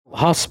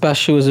How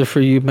special is it for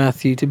you,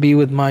 Matthew, to be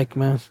with Mike,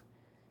 man?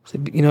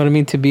 You know what I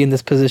mean? To be in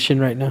this position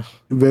right now.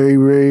 Very,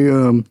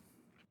 very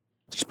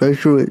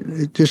special.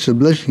 It's just a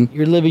blessing.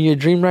 You're living your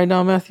dream right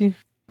now, Matthew?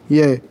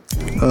 Yeah.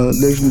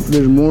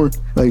 There's more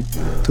like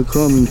to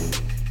come. And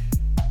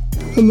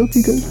I love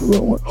you guys with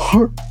all my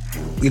heart.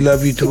 We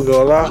love you too with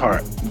all our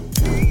heart.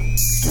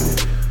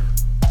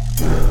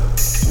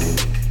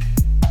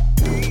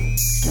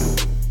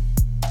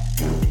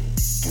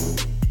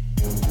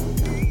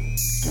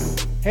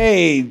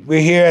 Hey,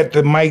 we're here at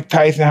the Mike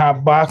Tyson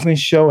Hot Boxing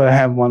Show, and I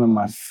have one of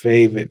my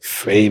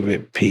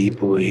favorite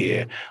people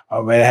here.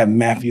 All right, I have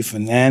Matthew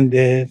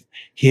Fernandez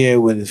here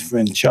with his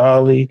friend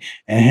Charlie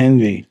and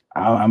Henry.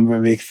 I'm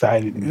very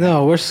excited. Man.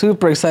 No, we're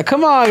super excited.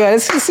 Come on,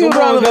 guys. Let's see a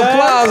round of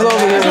applause over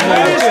here.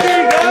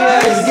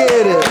 Let's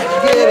get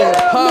it.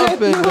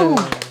 Pumping.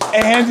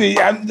 Hey, Henry,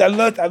 I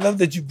love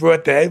that you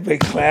brought that. Everybody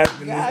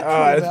clapping.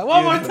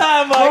 One more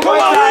time, Mike. Come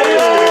on,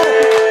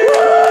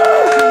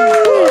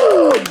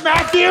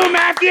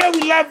 Matthew,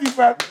 we love you,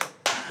 brother.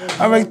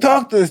 All right,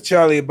 talk to us,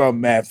 Charlie, about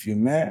Matthew,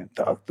 man.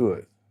 Talk to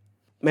us.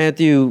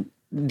 Matthew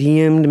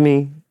DM'd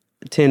me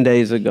 10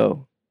 days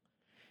ago,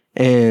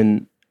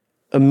 and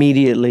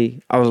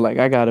immediately I was like,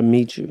 I gotta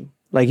meet you.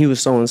 Like, he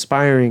was so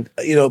inspiring.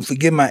 You know,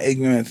 forgive my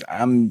ignorance.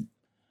 I'm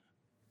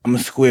a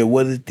square.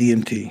 What is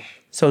DMT?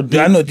 So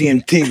I know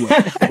DMT,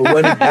 but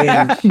what is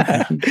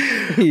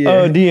DMT?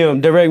 Oh,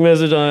 DM, direct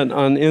message on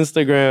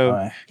Instagram.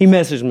 Right. He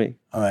messaged me.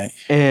 All right.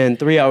 And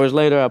 3 hours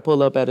later, I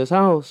pull up at his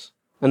house,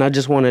 and I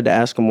just wanted to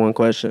ask him one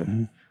question.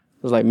 Mm-hmm.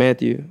 I was like,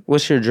 Matthew,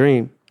 what's your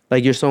dream?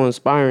 Like, you're so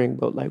inspiring,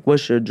 but like,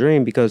 what's your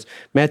dream? Because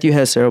Matthew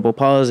has cerebral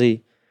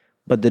palsy,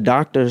 but the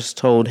doctors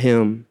told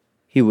him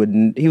he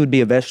would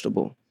be a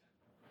vegetable.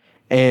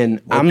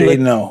 And They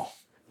know.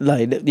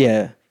 Like,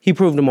 yeah, he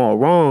proved them all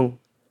wrong,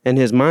 and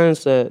his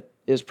mindset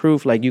is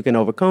proof like you can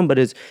overcome, but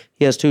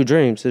he has two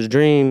dreams. His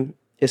dream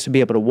is to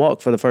be able to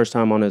walk for the first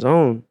time on his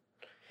own.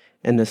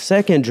 And the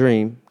second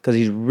dream, because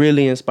he's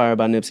really inspired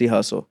by Nipsey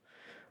Hussle,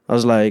 I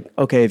was like,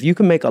 okay, if you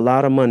can make a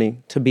lot of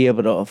money to be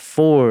able to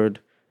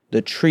afford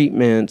the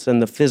treatments and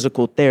the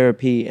physical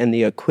therapy and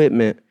the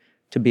equipment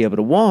to be able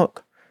to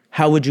walk,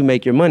 how would you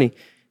make your money?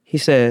 He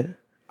said,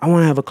 I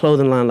want to have a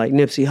clothing line like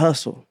Nipsey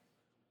Hussle.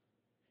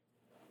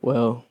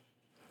 Well,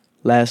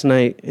 last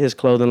night his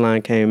clothing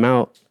line came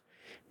out,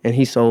 and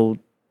he sold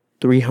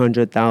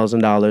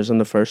 $300,000 in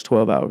the first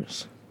 12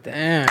 hours.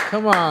 Damn,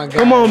 come on, guys.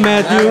 Come on,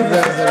 Matthew.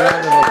 That's a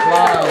round of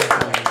applause,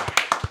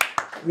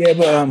 man. Yeah,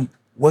 but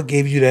what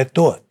gave you that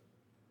thought?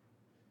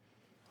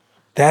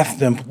 That's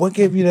simple. What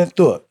gave you that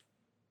thought?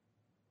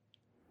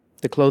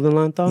 The clothing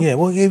line thought? Yeah,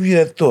 what gave you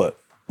that thought?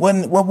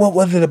 What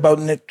was it about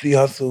Nipsey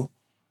Hussle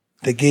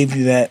that gave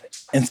you that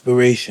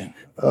inspiration?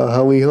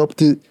 How he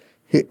helped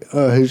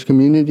his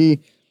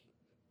community,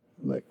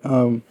 like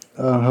how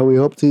he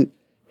helped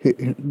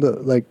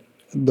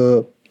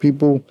the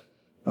people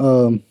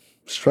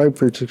strive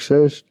for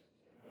success,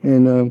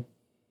 and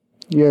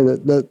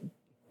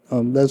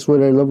that's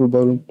what I love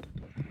about him.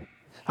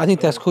 I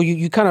think that's cool.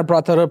 You kind of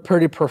brought that up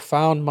pretty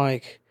profound,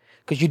 Mike,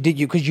 because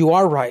you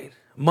are right.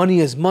 Money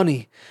is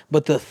money,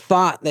 but the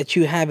thought that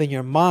you have in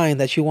your mind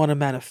that you want to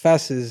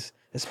manifest is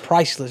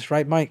priceless,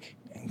 right, Mike?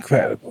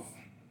 Incredible.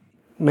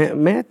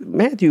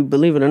 Matthew,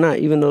 believe it or not,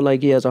 even though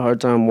like he has a hard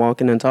time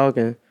walking and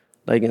talking,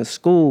 like in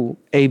school,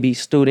 AB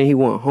student, he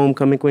won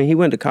homecoming queen. He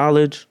went to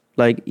college,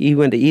 like he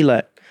went to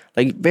ELAC,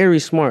 like very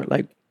smart,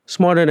 like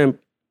smarter than,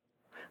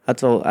 I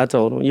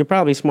told him, you're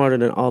probably smarter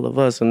than all of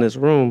us in this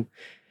room.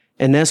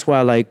 And that's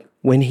why like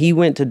when he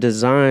went to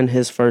design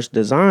his first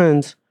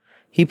designs,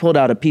 he pulled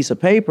out a piece of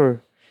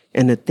paper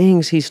and the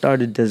things he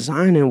started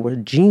designing were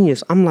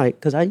genius. I'm like,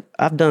 because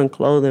I've done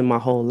clothing my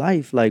whole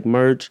life, like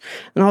merch.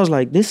 And I was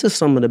like, this is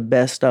some of the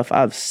best stuff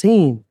I've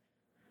seen.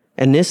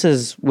 And this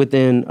is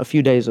within a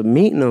few days of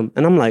meeting him.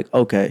 And I'm like,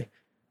 okay,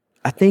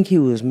 I think he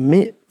was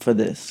meant for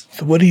this.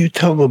 So what do you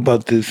tell him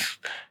about this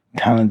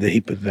talent that he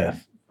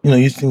possessed? You know,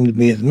 you seem to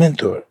be his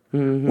mentor.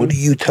 Mm-hmm. What do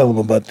you tell him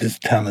about this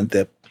talent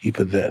that he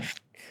possessed?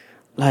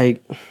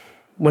 Like,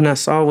 when I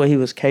saw what he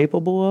was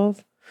capable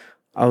of,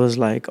 I was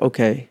like,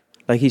 okay,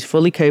 like he's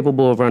fully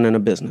capable of running a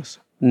business,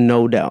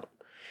 no doubt.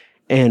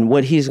 And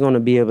what he's going to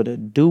be able to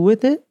do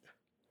with it,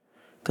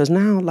 because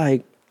now,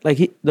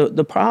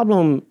 the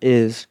problem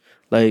is,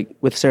 like,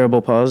 with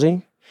cerebral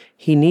palsy,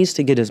 he needs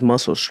to get his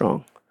muscles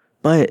strong.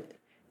 But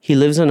he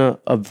lives in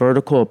a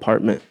vertical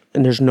apartment,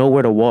 and there's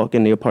nowhere to walk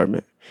in the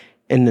apartment.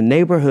 In the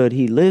neighborhood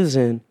he lives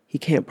in, he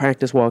can't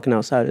practice walking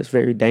outside. It's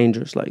very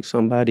dangerous. Like,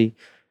 somebody,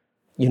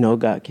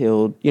 got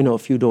killed, a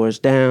few doors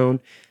down.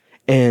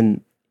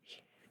 And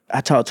I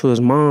talked to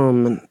his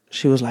mom, and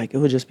she was like, it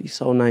would just be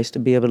so nice to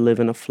be able to live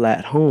in a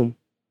flat home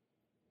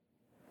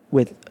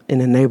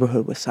in a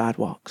neighborhood with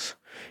sidewalks.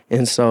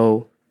 And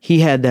so he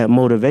had that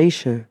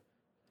motivation.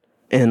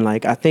 And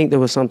like, I think there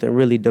was something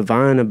really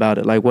divine about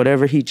it. Like,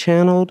 whatever he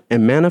channeled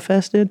and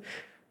manifested,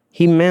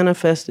 he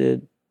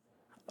manifested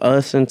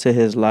us into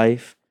his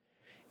life.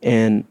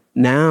 And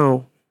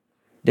now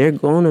they're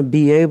going to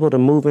be able to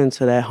move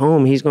into that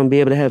home. He's going to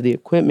be able to have the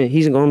equipment.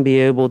 He's going to be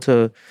able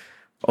to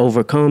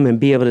overcome and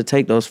be able to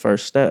take those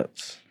first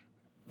steps.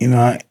 You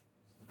know,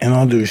 in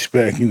all due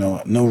respect,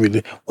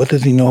 what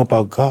does he know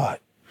about God?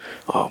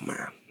 Oh,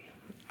 man.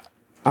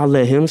 I'll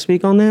let him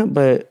speak on that,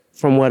 but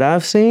from what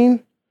I've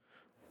seen,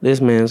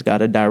 this man's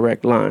got a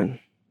direct line.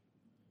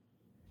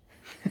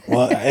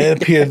 Well,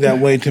 it appears that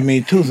way to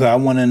me too. So I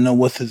want to know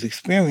what's his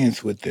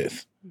experience with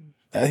this.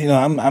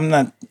 I'm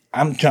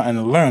trying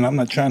to learn. I'm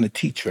not trying to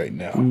teach right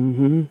now.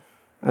 Mm-hmm.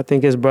 I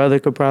think his brother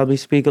could probably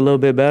speak a little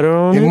bit better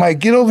on it. Mike,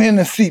 get over here in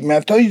the seat, man. I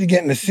told you to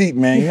get in the seat,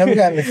 man. You never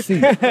got in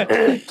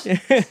the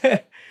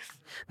seat.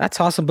 That's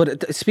awesome.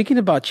 But speaking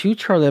about you,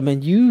 Charlie, I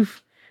mean,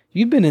 you've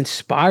been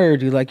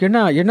inspired. Like you're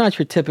not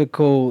your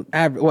typical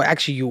average. Well,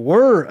 actually, you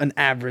were an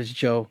average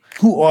Joe.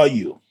 Who are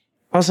you?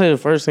 I'll say the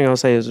first thing I'll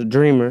say is a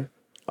dreamer.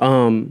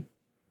 And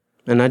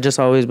I just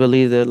always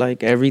believe that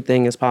like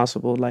everything is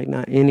possible, like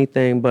not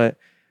anything, but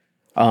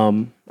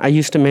I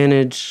used to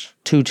manage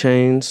 2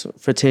 Chainz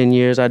for 10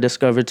 years. I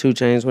discovered 2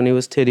 Chainz when he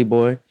was Titty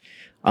Boy.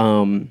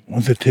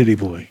 What's a Titty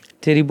Boy?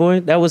 Titty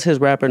Boy? That was his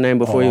rapper name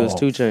before he was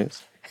 2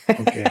 Chainz.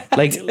 Okay.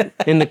 Like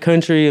in the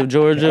country of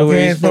Georgia. Okay,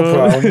 where he's it's no from.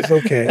 problem. It's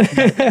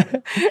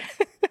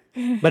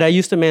okay. But I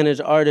used to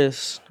manage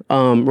artists,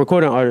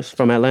 recording artists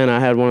from Atlanta. I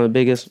had one of the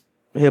biggest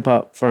hip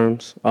hop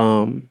firms.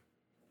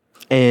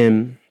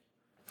 And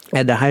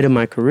at the height of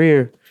my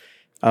career,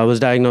 I was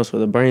diagnosed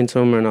with a brain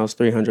tumor and I was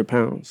 300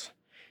 pounds.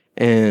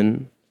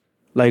 And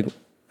like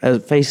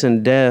as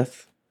facing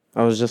death,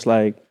 I was just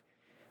like,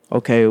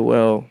 okay,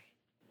 well,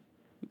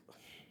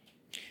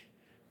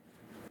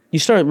 you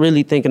start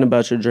really thinking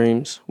about your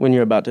dreams when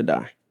you're about to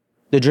die.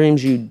 The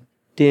dreams you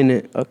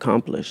didn't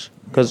accomplish.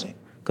 Because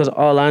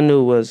all I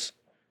knew was,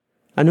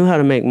 I knew how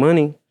to make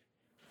money,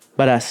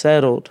 but I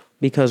settled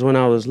because when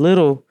I was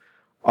little,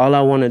 all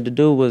I wanted to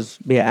do was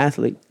be an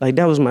athlete. Like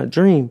that was my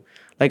dream.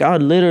 Like I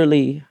would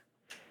literally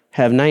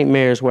have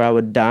nightmares where I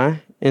would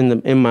die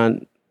in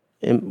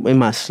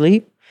my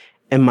sleep.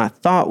 And my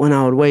thought when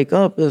I would wake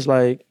up is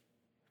like,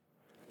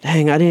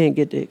 dang, I didn't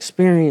get to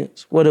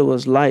experience what it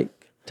was like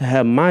to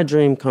have my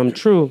dream come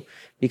true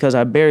because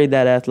I buried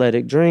that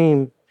athletic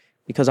dream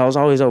because I was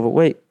always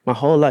overweight my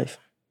whole life.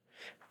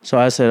 So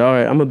I said, all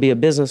right, I'm gonna be a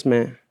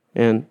businessman.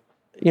 And,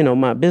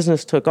 my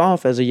business took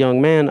off as a young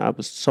man. I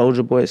was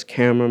Soulja Boy's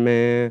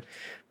cameraman,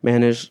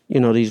 managed,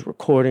 these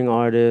recording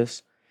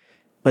artists.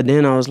 But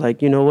then I was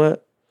like, you know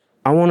what?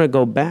 I wanna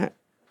go back.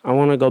 I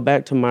wanna go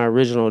back to my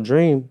original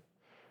dream.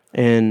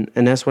 And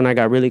that's when I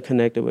got really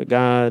connected with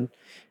God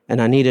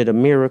and I needed a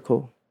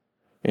miracle.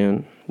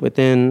 And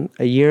within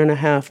a year and a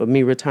half of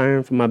me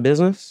retiring from my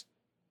business,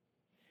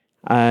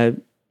 I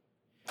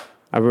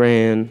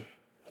ran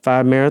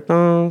 5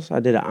 marathons. I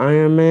did an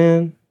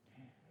Ironman.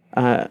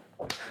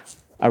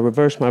 I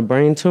reversed my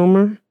brain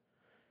tumor.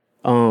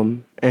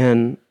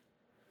 And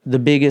the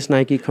biggest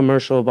Nike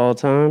commercial of all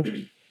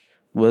time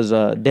was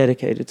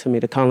dedicated to me,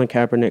 the Colin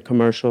Kaepernick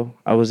commercial.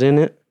 I was in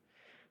it.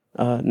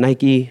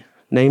 Nike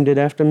named it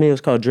after me. It was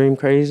called Dream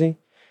Crazy.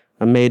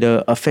 I made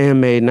a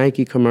fan-made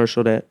Nike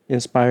commercial that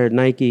inspired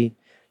Nike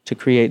to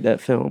create that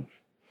film.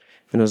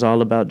 And it was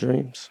all about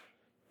dreams.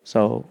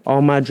 So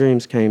all my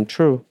dreams came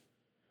true.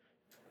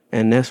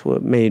 And that's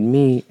what made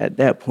me, at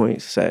that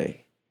point,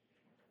 say,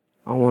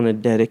 I want to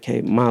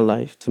dedicate my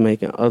life to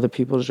making other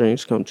people's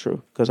dreams come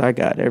true because I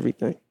got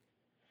everything.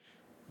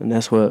 And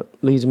that's what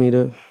leads me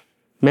to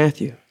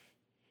Matthew.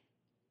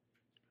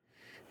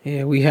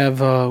 Yeah, we have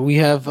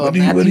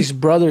Matthew's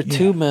brother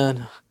too,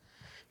 man.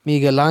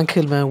 Miguel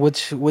Angel, man.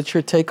 What's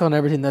your take on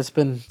everything that's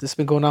been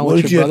going on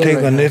with your brother? What's your take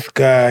on now? this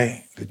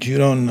guy that you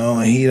don't know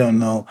and he don't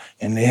know,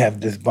 and they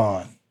have this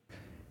bond?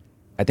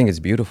 I think it's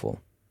beautiful.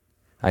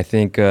 I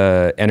think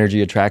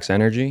energy attracts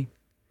energy,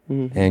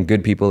 and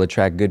good people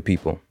attract good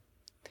people.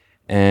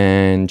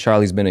 And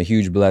Charlie's been a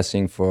huge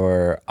blessing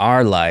for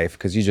our life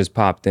because he just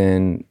popped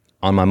in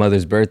on my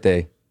mother's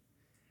birthday.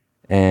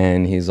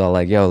 And he's all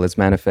like, yo, let's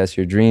manifest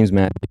your dreams,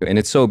 man. And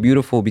it's so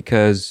beautiful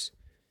because,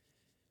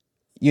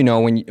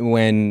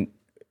 when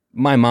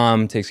my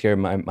mom takes care of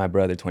my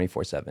brother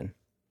 24/7.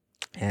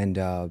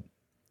 And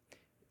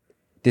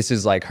this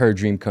is like her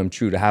dream come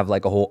true to have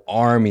like a whole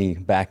army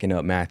backing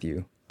up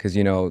Matthew. Because,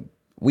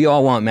 we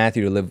all want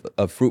Matthew to live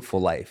a fruitful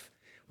life.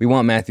 We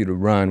want Matthew to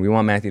run. We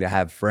want Matthew to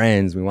have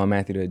friends. We want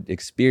Matthew to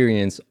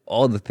experience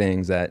all the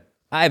things that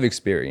I've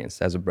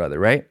experienced as a brother,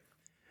 right?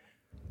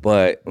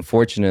 But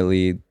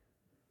unfortunately,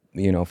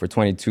 for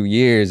 22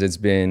 years, it's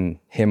been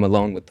him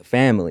alone with the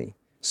family.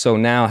 So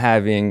now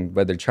having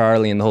Brother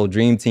Charlie and the whole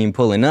dream team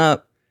pulling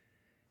up,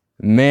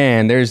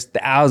 man, there's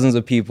thousands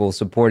of people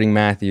supporting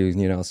Matthew,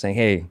 saying,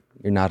 hey,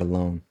 you're not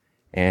alone.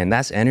 And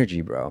that's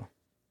energy, bro.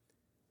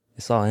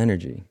 It's all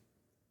energy.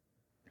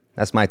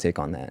 That's my take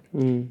on that.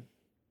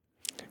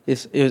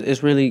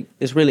 It's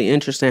really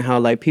interesting how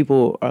like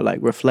people are like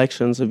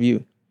reflections of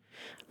you.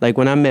 Like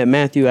when I met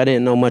Matthew, I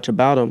didn't know much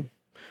about him.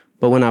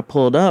 But when I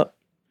pulled up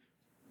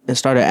and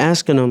started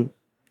asking him,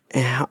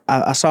 and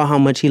I saw how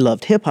much he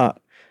loved hip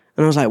hop.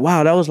 And I was like,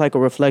 wow, that was like a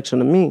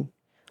reflection of me.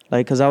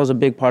 Like, cause that was a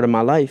big part of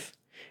my life.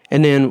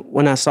 And then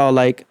when I saw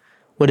like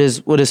what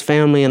his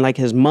family and like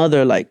his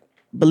mother, like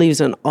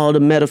believes in all the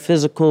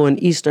metaphysical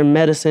and Eastern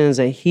medicines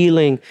and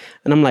healing.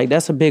 And I'm like,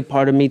 that's a big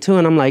part of me too.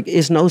 And I'm like,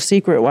 it's no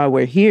secret why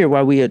we're here,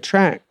 why we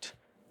attract,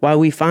 why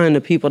we find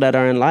the people that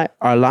are in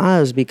our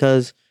lives,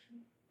 because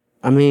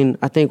I mean,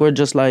 I think we're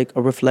just like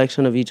a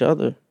reflection of each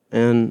other.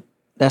 And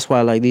that's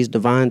why like these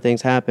divine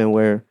things happen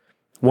where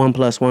 1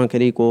 + 1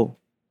 could equal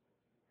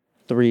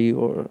 3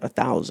 or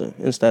 1,000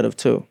 instead of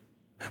 2.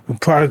 We're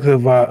product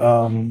of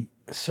our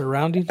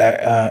Surrounding.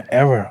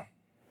 era,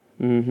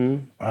 Mm-hmm.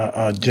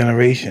 our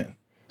generation,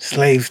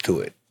 slaves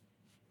to it,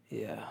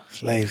 Yeah.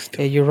 slaves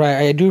to Yeah, you're right.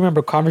 I do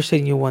remember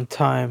conversating you one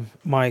time,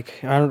 Mike.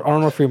 I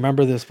don't know if you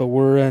remember this, but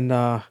we're in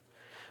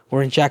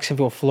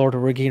Jacksonville, Florida.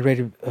 We're getting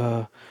ready.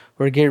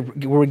 We're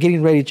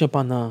getting ready to jump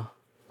on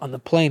the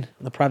plane,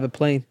 on the private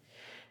plane.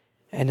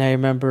 And I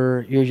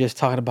remember you were just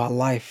talking about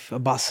life,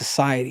 about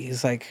society.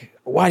 It's like,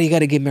 why do you got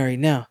to get married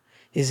now?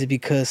 Is it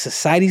because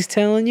society's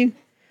telling you?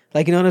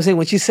 Like, you know what I'm saying?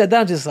 When she said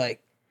that, I'm just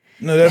like,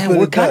 No, that's man, what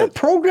we're it kind does. of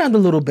programmed a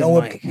little bit,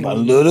 Mike. A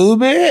little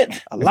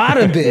bit. A lot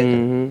of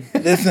it.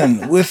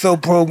 Listen, we're so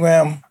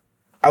programmed.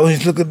 I was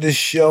just looking at this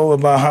show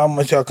about how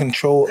much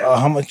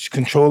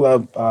control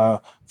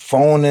our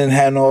phone and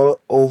had all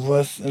over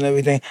us and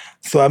everything.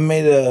 So I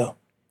made a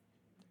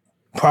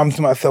promise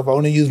to myself. I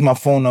only use my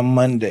phone on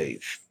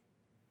Mondays.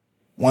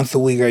 Once a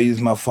week, I use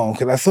my phone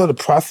because I saw the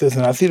process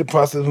and I see the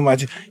process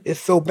of it's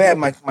so bad.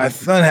 My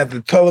son has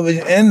the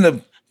television and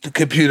the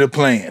computer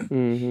playing.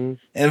 Mm-hmm.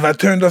 And if I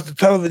turned off the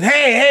television,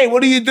 hey,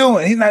 what are you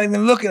doing? He's not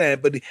even looking at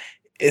it, but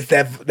it's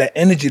that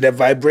energy, that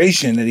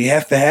vibration that he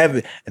has to have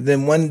it. And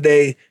then one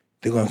day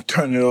they're gonna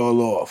turn it all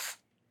off,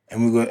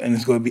 and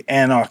it's gonna be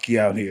anarchy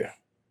out here.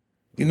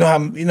 You know how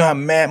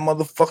mad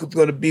motherfuckers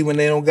gonna be when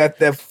they don't got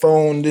that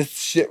phone, this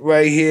shit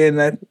right here,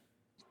 and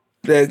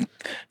that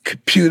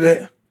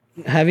computer.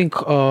 Having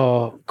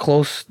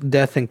close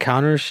death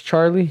encounters,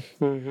 Charlie.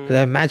 Because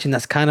I imagine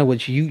that's kind of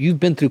what you've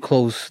been through,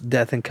 close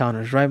death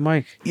encounters, right,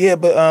 Mike? Yeah,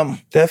 but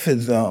death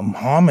is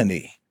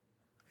harmony.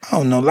 I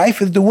don't know.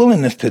 Life is the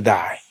willingness to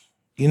die.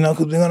 You know,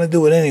 because we're gonna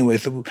do it anyway.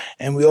 So,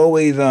 and we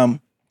always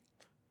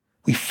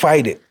we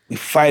fight it. We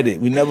fight it.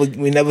 We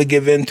never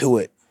give in to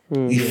it.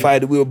 Mm-hmm. We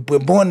fight it. We're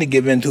born to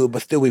give in to it,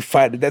 but still we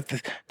fight it.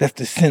 That's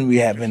the sin we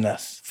have in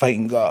us,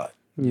 fighting God.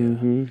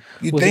 Mm-hmm.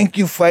 You think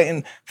you're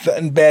fighting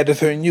something bad that's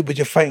hurting you, but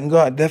you're fighting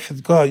God. Death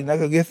is God. You're not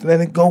gonna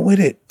let it go with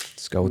it.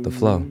 Let's go with the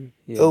flow.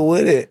 Yeah. Go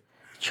with it.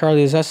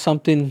 Charlie, is that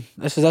something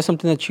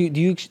that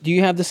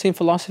you have the same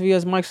philosophy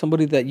as Mike?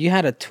 Somebody that you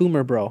had a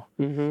tumor, bro.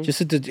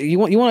 Mm-hmm. You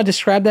want to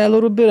describe that a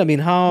little bit? I mean,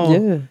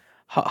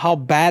 how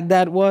bad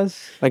that was?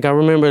 Like, I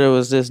remember there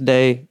was this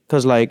day,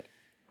 because like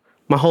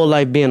my whole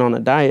life being on a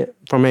diet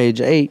from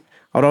age 8,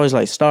 I would always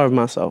like starve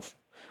myself.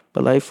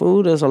 But like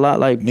food is a lot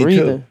like Me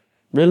breathing. too.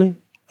 Really?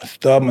 I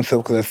starved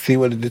myself because I see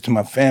what it did to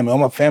my family. All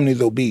my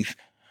family's obese.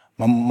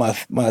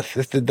 My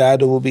sister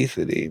died of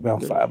obesity,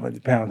 around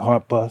 500 pounds,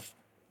 heart bust.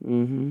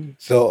 Mm-hmm.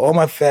 So all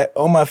my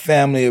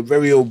family are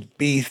very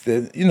obese.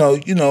 And, you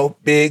know,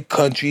 big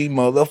country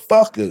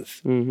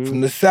motherfuckers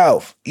from the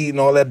South eating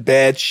all that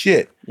bad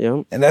shit.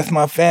 Yep. And that's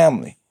my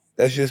family.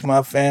 That's just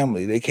my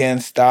family. They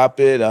can't stop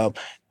it.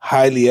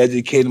 Highly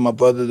educated. My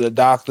brother's a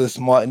doctor,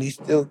 smart, and he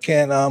still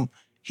can't.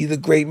 He's a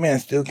great man.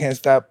 Still can't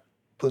stop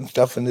putting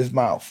stuff in his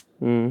mouth.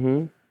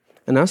 Mm-hmm.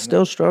 And I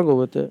still struggle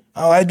with it.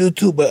 Oh, I do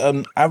too.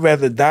 But I'd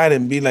rather die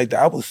than be like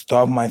that. I would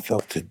starve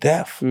myself to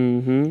death.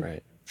 Mm-hmm.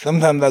 Right.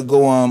 Sometimes I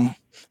go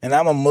and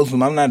I'm a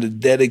Muslim. I'm not a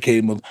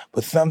dedicated Muslim,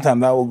 but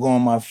sometimes I will go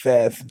on my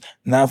fast,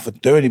 not for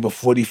 30, but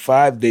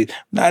 45 days.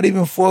 Not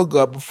even for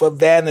God, but for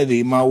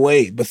vanity, my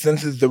weight. But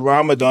since it's the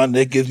Ramadan,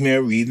 that gives me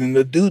a reason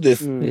to do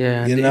this.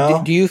 Yeah. You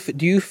know? Do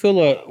you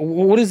feel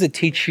what does it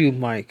teach you,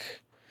 Mike?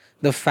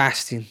 The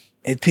fasting.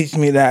 It teaches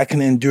me that I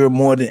can endure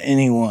more than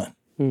anyone.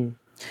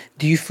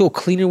 Do you feel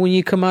cleaner when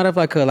you come out of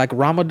like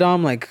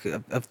Ramadan, like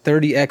of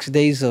 30x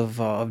days of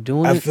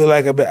doing I it? feel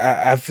like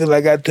I feel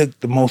like I took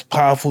the most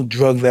powerful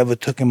drugs I ever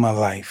took in my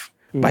life.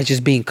 By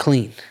just being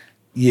clean.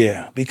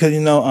 Yeah, because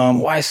you know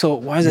Why is it so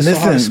hard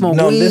to smoke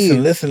weed?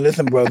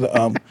 Listen,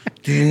 brother.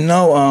 Do you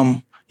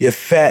know your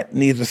fat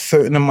needs a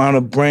certain amount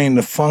of brain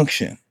to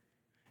function,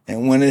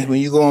 and when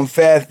you go on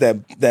fast, that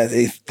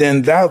it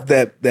thins out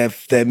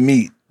that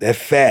meat, that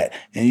fat,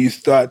 and you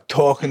start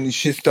talking, and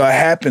shit start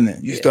happening.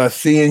 You start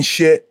seeing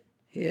shit.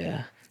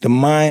 Yeah. The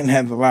mind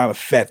has a lot of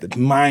fat. The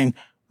mind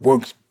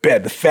works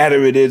better. The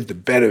fatter it is, the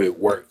better it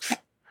works.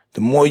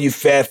 The more you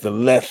fast, the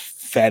less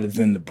fat is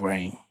in the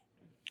brain.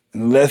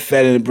 And the less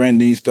fat in the brain,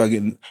 then you start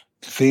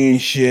seeing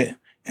shit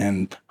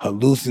and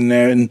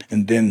hallucinating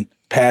and then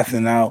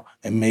passing out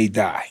and may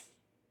die.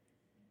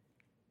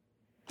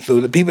 So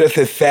the people that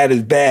say fat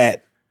is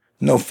bad,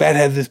 no, fat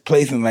has its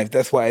place in life.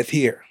 That's why it's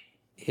here.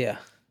 Yeah.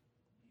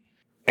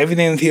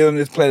 Everything that's here on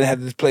this planet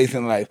has its place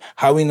in life.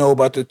 How we know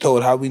about the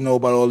toad, how we know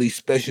about all these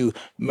special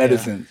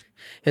medicines.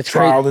 It's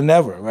trial crazy. and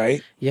error,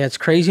 right? Yeah, it's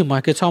crazy,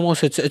 Mike. It's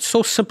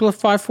so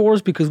simplified for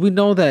us because we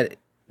know that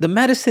the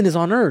medicine is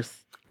on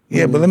Earth.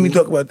 Yeah, but let me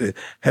talk about this.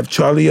 Have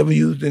Charlie ever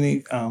used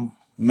any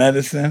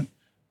medicine?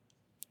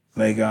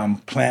 like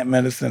plant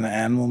medicine or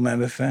animal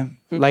medicine?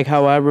 Like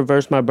how I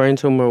reversed my brain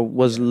tumor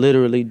was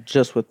literally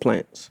just with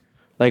plants.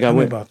 Like Tell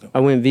me about them. I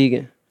went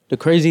vegan. The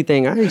crazy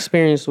thing I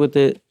experienced with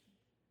it,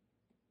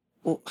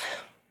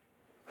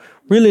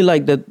 really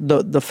like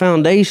the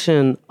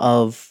foundation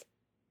of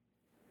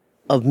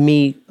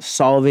me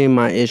solving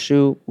my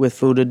issue with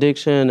food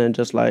addiction and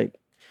just like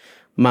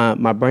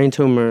my brain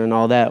tumor and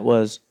all that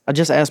was, I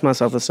just asked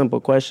myself a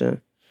simple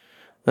question.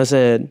 I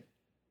said,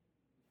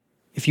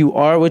 if you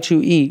are what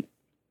you eat,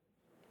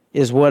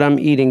 is what I'm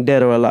eating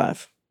dead or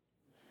alive?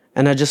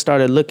 And I just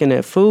started looking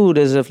at food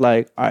as if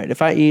like, all right,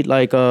 if I eat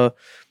like a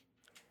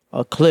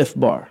Cliff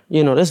Bar,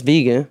 that's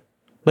vegan,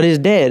 but it's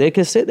dead. It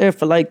could sit there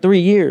for like 3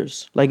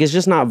 years. Like it's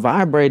just not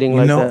vibrating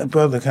like that.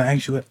 Brother, can I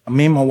ask you what?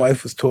 Me and my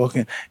wife was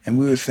talking and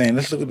we were saying,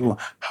 let's look at the one.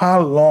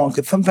 How long?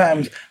 Because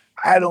sometimes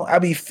I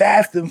be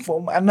fasting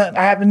for I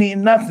haven't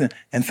eaten nothing.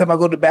 And sometimes I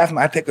go to the bathroom,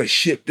 I take a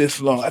shit this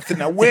long. I said,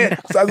 now where?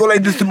 So I go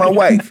like this to my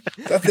wife.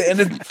 So I said, and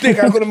it's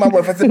thick. I go to my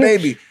wife. I said,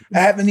 baby, I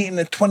haven't eaten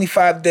in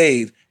 25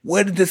 days.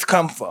 Where did this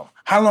come from?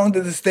 How long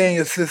did it stay in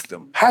your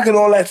system? How could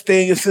all that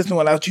stay in your system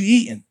without you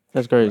eating?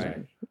 That's crazy.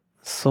 Right.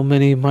 So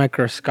many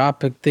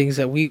microscopic things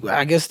that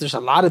I guess there's a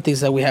lot of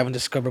things that we haven't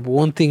discovered, but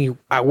one thing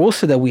I will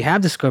say that we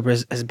have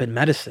discovered has been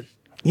medicine.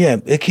 Yeah,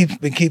 it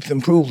keeps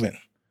improving.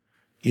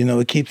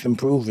 It keeps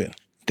improving.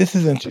 This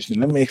is interesting.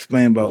 Let me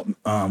explain about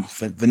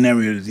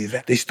venereal disease.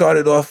 They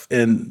started off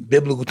in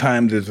biblical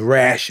times as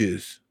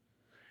rashes.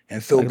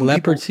 And so like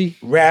leprosy?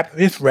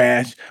 It's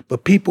rash,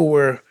 but people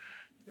were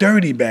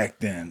dirty back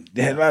then.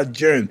 They had a lot of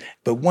germs.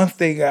 But once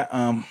they got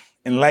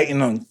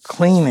enlightened on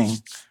cleaning,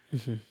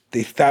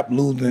 they stopped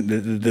losing,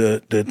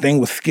 the thing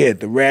was scared.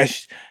 The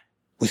rash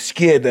was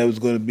scared that it was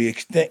going to be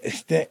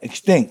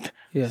extinct.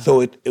 Yeah.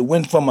 So it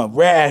went from a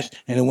rash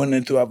and it went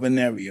into a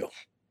venereal.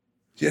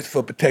 Just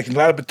for protection. A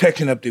lot of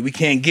protection up there. We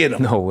can't get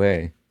them. No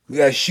way. We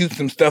got to shoot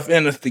some stuff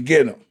in us to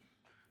get them.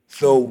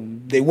 So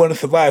they want to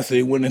survive, so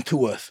they went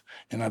into us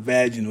in our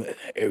vaginal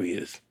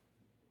areas.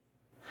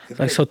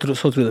 Like so through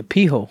the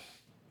pee hole.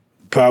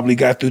 Probably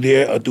got through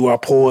there or through our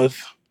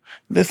pores.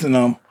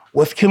 Listen,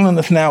 what's killing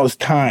us now is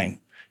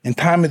time. And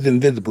time is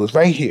invisible. It's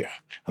right here.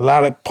 A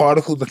lot of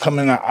particles are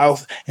coming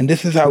out, and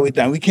this is how we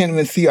die. We can't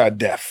even see our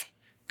death.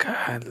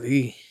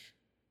 Godly.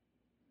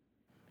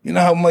 You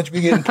know how much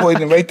we're getting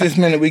poisoned? Right this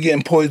minute, we're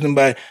getting poisoned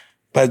by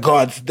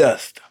God's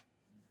dust.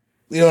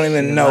 We don't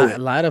even know.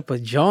 Light up a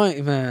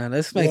joint, man.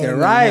 Let's make it Yeah,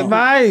 right, no.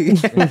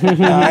 Mike.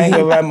 Nah, I ain't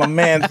gonna lie, my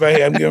man's right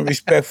here. I'm giving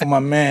respect for my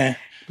man.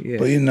 Yeah.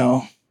 But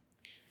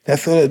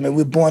that's what it is, man.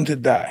 We're born to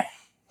die.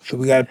 So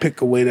we gotta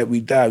pick a way that we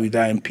die. We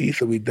die in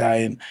peace or we die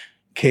in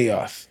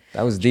chaos.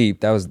 That was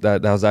deep. That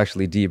was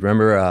actually deep.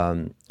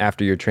 Remember,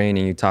 after your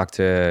training, you talked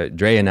to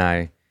Dre and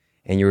I,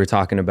 and you were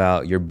talking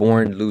about you're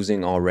born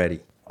losing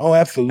already. Oh,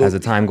 absolutely. As the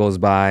time goes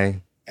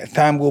by. As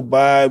time goes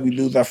by, we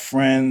lose our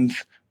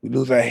friends, we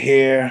lose our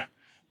hair,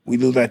 we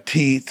lose our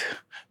teeth,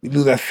 we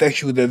lose our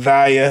sexual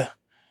desire,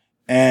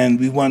 and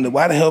we wonder,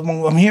 why the hell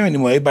am I here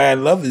anymore? Everybody I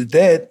love is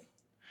dead.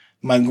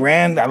 I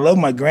love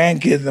my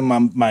grandkids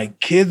and my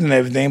kids and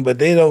everything, but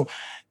they don't,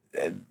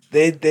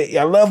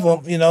 I love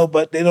them,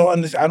 but they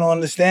don't I don't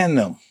understand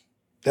them.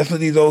 That's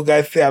what these old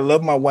guys say. I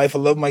love my wife, I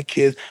love my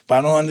kids, but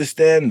I don't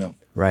understand them.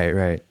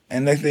 Right.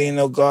 And next thing you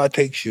know, God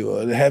takes you,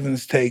 or the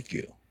heavens take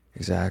you.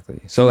 Exactly.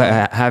 So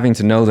having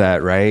to know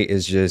that, right,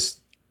 is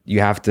just, you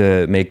have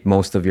to make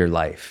most of your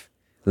life.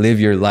 Live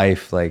your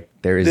life like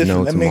there is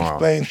no tomorrow. Let me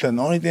explain something.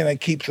 The only thing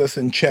that keeps us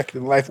in check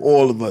in life,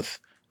 all of us,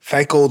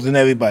 psychos and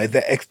everybody, is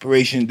that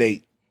expiration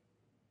date.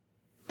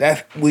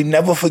 We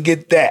never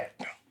forget that.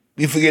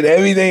 We forget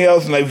everything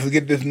else in life. We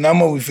forget this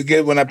number. We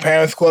forget when our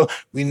parents call.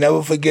 We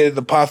never forget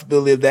the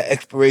possibility of that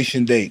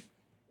expiration date.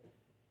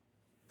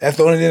 That's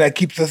the only thing that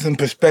keeps us in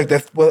perspective.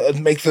 That's what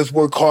makes us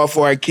work hard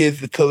for our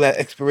kids until that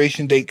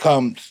expiration date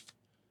comes.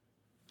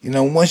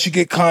 Once you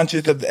get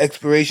conscious of the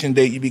expiration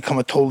date, you become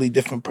a totally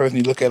different person.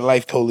 You look at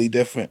life totally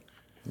different.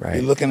 Right.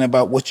 You're looking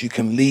about what you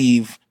can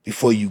leave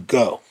before you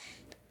go.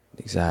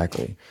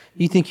 Exactly.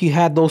 You think you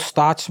had those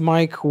thoughts,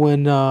 Mike,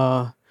 when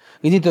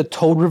you think the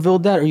toad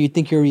revealed that, or you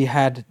think you already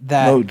had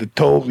that? No, the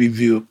toad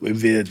revealed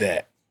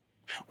that.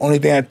 Only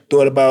thing I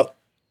thought about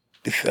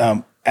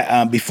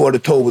before the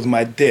toad was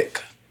my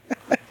dick.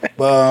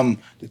 But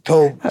the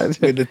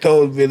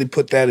toad really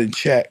put that in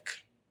check,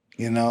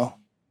 And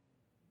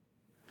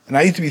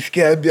I used to be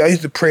scared. I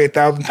used to pray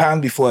 1,000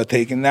 times before I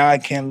take it. Now I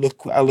can't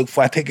look.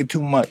 I take it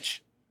too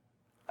much.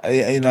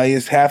 I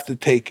just have to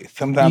take it.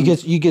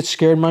 Sometimes you get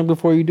scared, Mike,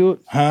 before you do it.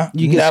 Huh?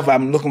 Never.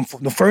 I'm looking for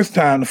the first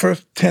 10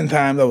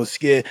 times I was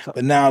scared,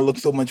 but now I look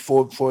so much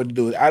forward to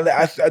do it.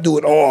 I do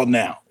it all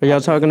now. Are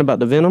y'all talking about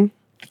the venom?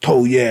 The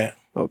toad, yeah.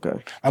 Okay.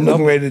 I'm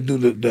looking ready to do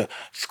the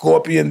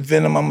scorpion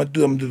venom. I'm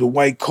gonna do the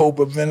white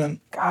cobra venom.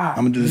 I'm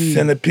gonna do the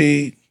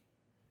centipede.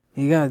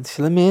 You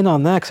gotta let me in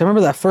on that, because I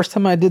remember that first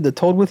time I did the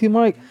toad with you,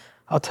 Mike.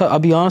 I'll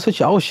be honest with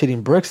you, I was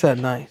shitting bricks that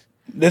night.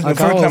 Listen,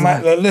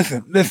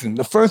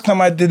 the first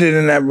time I did it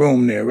in that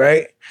room there,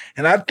 right?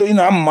 And I thought,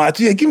 I'm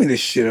macho. Yeah, give me this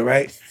shit, all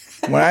right?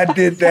 When I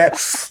did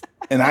that,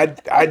 and I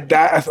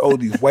died, I said, oh,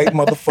 these white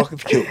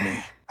motherfuckers killed me.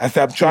 I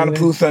said, I'm trying to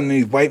prove something to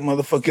these white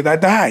motherfuckers. I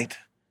died.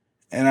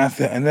 And I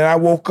said, and then I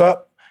woke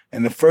up,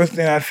 and the first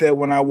thing I said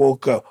when I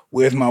woke up,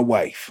 where's my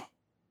wife?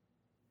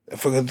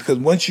 Because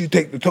once you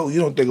take the toll,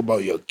 you don't think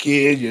about your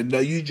kids.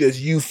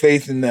 You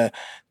facing the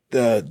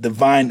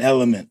divine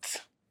elements.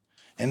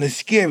 And it's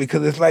scary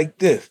because it's like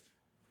this.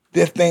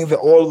 There's things that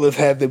all of us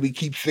have that we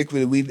keep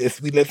secret.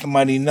 If we let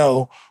somebody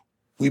know,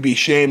 we be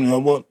ashamed.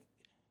 And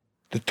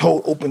the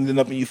toll opens it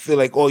up and you feel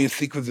like all your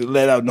secrets are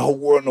let out and the whole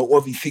world knows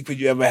every secret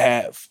you ever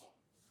have.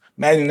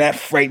 Imagine that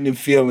frightening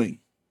feeling.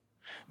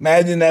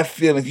 Imagine that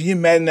feeling. Can you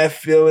imagine that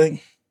feeling?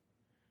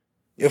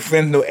 Your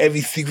friends know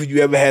every secret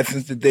you ever had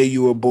since the day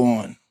you were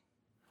born.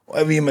 Or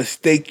every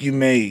mistake you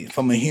made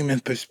from a human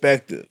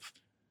perspective.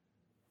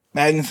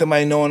 Imagine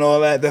somebody knowing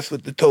all that. That's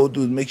what the toll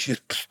do. It makes you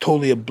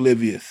totally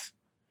oblivious,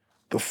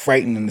 but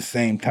frightened at the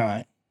same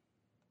time.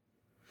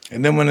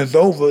 And then when it's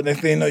over,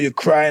 next thing you know, you're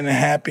crying and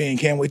happy and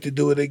can't wait to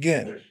do it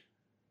again.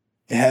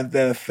 It has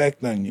that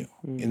effect on you.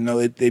 You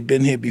know, they've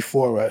been here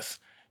before us.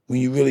 When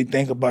you really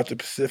think about the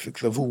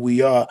specifics of who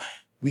we are,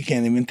 we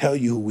can't even tell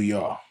you who we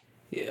are.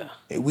 Yeah.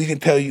 If we can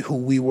tell you who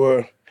we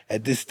were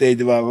at this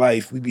stage of our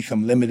life, we'd be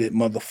some limited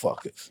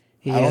motherfuckers.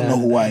 Yeah. I don't know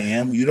who I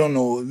am. You don't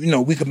know. You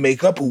know, we can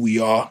make up who we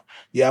are.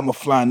 Yeah, I'm a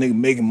fly nigga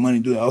making money,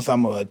 do that. Also,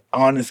 I'm an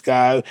honest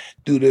guy,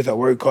 do this, I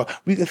work hard.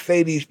 We can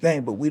say these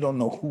things, but we don't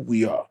know who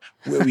we are,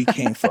 where we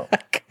came from.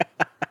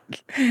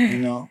 You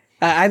know?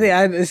 I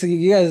think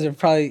you guys are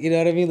probably, you know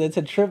what I mean? It's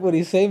a trip what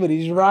he's saying, but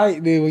he's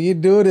right, dude. When you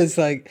do it, it's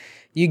like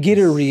you get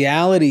a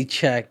reality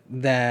check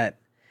that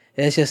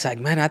it's just like,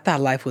 man, I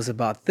thought life was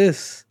about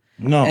this.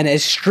 No. And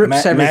it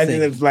strips everything.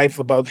 Imagine if life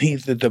about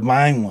he's the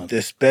divine one.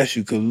 They're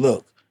special. Because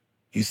look,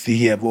 you see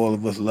he have all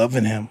of us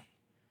loving him.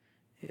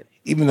 Yeah.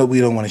 Even though we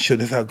don't want to show,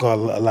 that's how God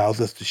allows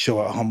us to show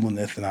our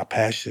humbleness and our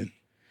passion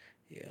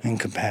and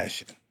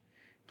compassion.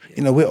 Yeah.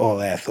 You know, we're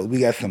all assholes. We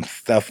got some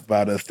stuff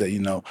about us that, you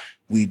know,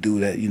 we do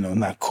that, you know,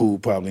 not cool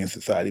probably in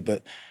society.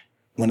 But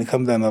when it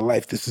comes down to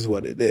life, this is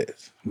what it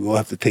is. We all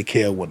have to take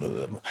care of one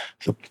another.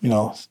 So, you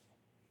know,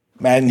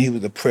 imagine he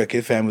was a prick,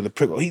 his family was a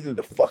prick. Oh, he's in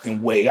the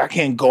fucking way. I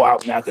can't go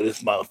out now because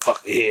this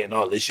motherfucker here and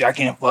all this shit. I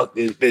can't fuck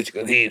this bitch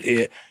because he's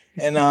here.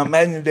 And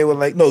imagine if they were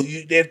like, no,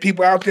 there's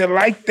people out there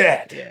like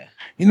that. Yeah.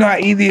 You know how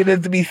easy it is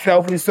to be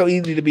selfish? It's so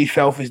easy to be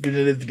selfish than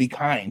it is to be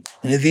kind.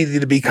 And it's easy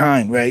to be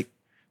kind, right?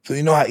 So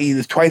you know how easy,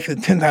 it's twice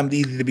and 10 times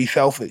easy to be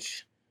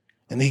selfish.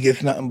 And he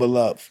gets nothing but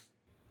love.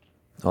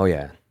 Oh,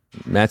 yeah.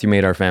 Matthew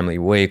made our family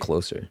way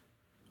closer.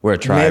 We're a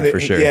tribe for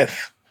sure.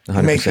 Yes. 100%.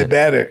 It makes it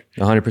better.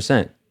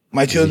 100%.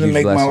 My children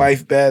make my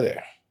life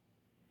better.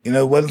 You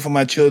know, it wasn't for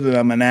my children,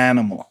 I'm an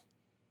animal.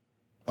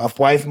 My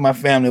wife and my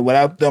family,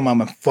 without them, I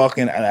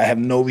have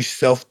no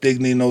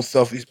self-dignity, no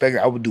self-respect.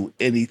 I would do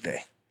anything.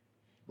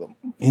 But,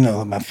 you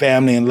know, my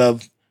family and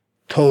love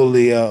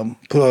totally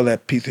put all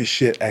that piece of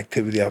shit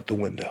activity out the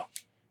window.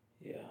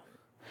 Yeah.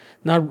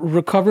 Now,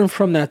 recovering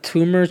from that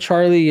tumor,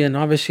 Charlie, and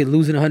obviously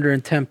losing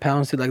 110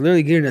 pounds to like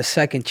literally getting a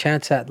second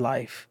chance at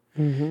life.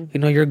 Mm-hmm. You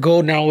know, your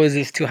goal now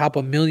is to help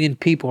 1 million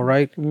people,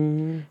 right?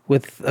 Mm-hmm.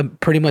 With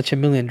pretty much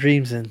 1 million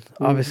dreams, and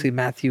obviously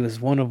Matthew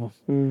is one of them.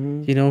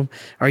 Mm-hmm. You know,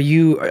 are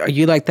you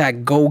like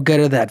that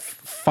go-getter that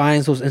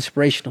finds those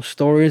inspirational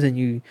stories and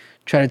you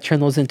try to turn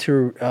those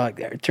into,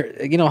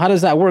 you know, how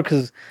does that work?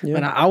 Because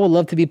man, I would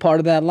love to be part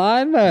of that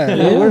line.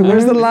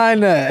 Where's the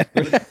line at?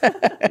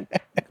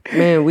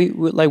 Man,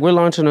 we're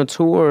launching a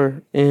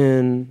tour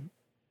in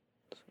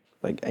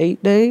like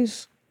 8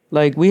 days.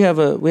 Like we have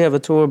a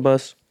tour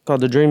bus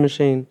called the Dream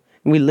Machine.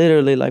 And we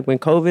literally, like when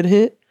COVID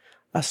hit,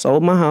 I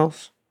sold my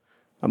house,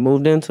 I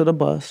moved into the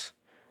bus,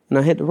 and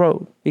I hit the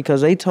road because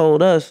they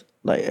told us,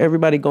 like,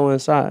 everybody go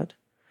inside.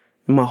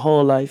 And my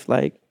whole life,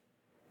 like,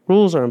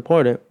 rules are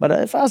important. But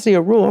if I see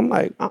a rule, I'm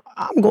like,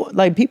 I'm going,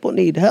 like, people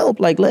need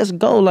help. Like, let's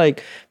go.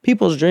 Like,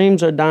 people's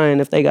dreams are dying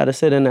if they got to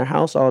sit in their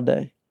house all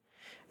day.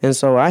 And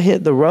so I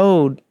hit the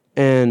road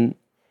and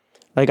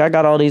like I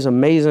got all these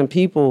amazing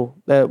people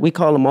that we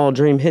call them all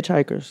dream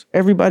hitchhikers.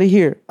 Everybody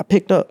here, I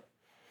picked up.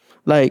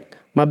 Like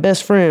my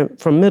best friend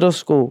from middle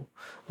school,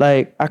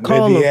 like I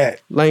call him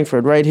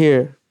Langford right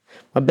here.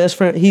 My best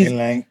friend, he's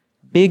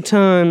big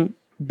time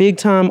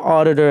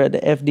auditor at the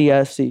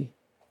FDIC,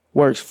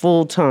 works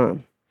full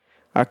time.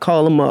 I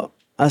call him up.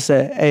 I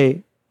said,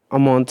 hey,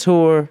 I'm on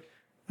tour.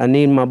 I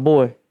need my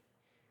boy.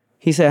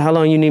 He said, how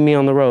long you need me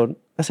on the road?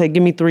 I said,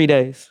 give me 3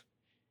 days.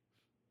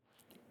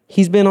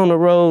 He's been on the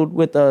road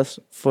with us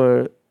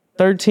for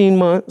 13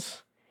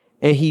 months,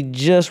 and he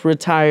just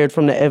retired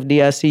from the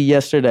FDIC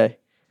yesterday.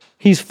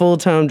 He's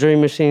full-time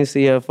Dream Machine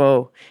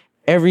CFO.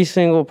 Every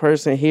single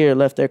person here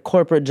left their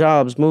corporate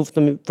jobs, moved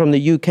from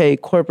the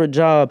UK, corporate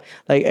job.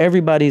 Like,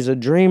 everybody's a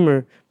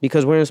dreamer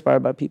because we're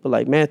inspired by people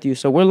like Matthew.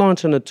 So we're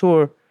launching a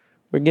tour.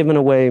 We're giving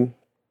away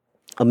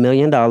 $1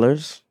 million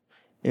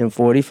in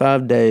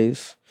 45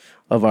 days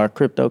of our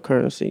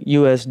cryptocurrency,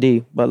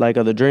 USD, but like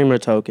of the Dreamer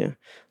token.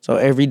 So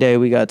every day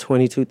we got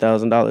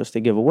 $22,000 to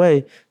give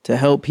away to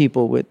help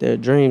people with their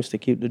dreams, to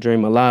keep the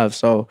dream alive.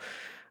 So,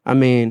 I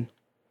mean,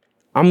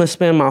 I'm going to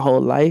spend my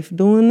whole life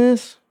doing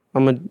this.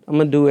 I'm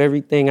gonna do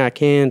everything I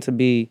can to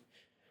be,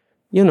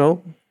 you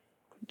know,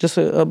 just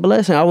a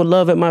blessing. I would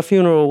love at my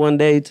funeral one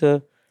day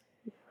to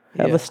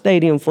have a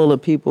stadium full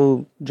of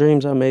people,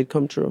 dreams I made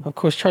come true. Of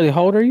course, Charlie,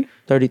 how old are you?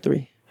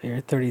 33.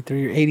 You're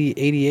 33. You're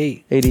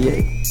 88.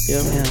 88.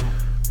 Yeah. Damn.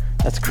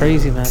 That's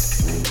crazy, man.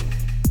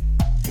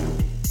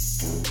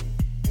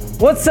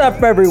 What's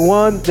up,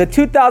 everyone? The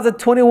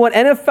 2021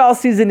 NFL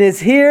season is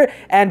here,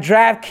 and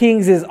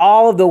DraftKings is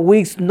all of the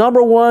week's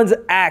 #1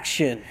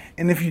 action.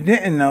 And if you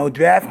didn't know,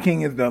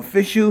 DraftKings is the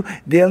official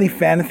daily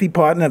fantasy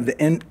partner of the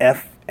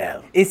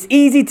NFL. It's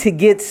easy to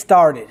get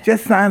started.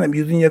 Just sign up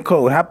using your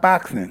code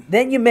HOTBOXING.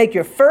 Then you make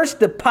your first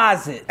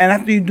deposit. And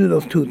after you do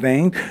those two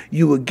things,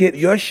 you will get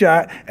your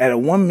shot at a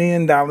 $1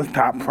 million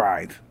top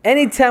prize.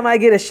 Anytime I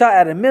get a shot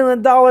at $1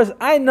 million,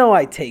 I know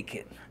I take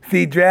it.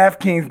 See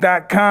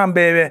DraftKings.com,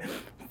 baby,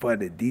 for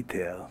the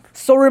details.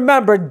 So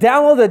remember,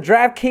 download the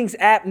DraftKings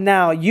app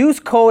now. Use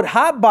code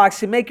HOTBOX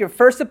to make your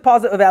first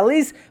deposit of at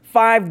least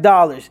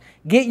 $5.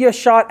 Get your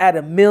shot at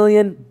 $1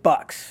 million.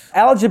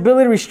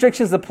 Eligibility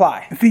restrictions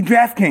apply. See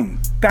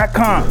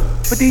DraftKings.com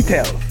for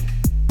details.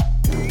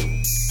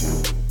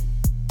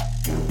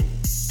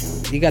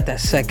 You got that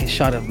second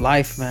shot of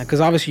life, man.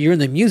 Because obviously you're in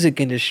the music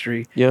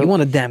industry. Yep. You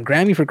won a damn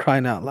Grammy for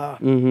crying out loud.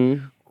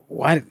 Mm-hmm.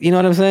 Why? You know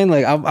what I'm saying?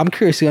 Like I'm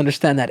curious to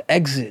understand that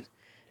exit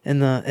and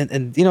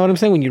you know what I'm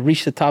saying when you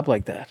reach the top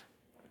like that.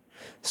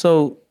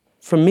 So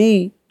for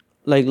me,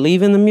 like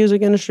leaving the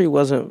music industry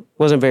wasn't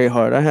very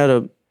hard. I had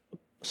a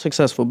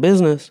successful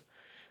business,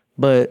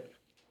 but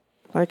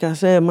like I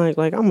said, Mike,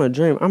 like I'm a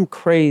dreamer. I'm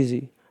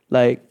crazy.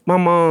 Like my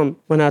mom,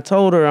 when I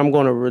told her I'm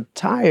gonna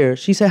retire,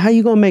 she said, "How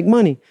you gonna make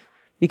money?"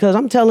 Because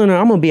I'm telling her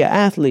I'm gonna be an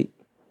athlete,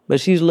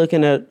 but she's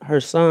looking at her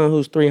son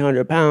who's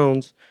 300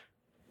 pounds.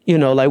 You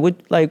know, like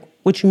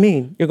what you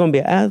mean? You're gonna be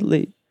an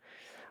athlete?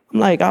 I'm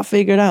like, I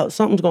figured out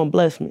something's gonna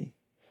bless me,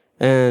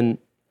 and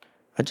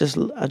I just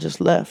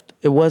left.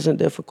 It wasn't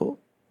difficult.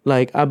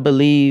 Like I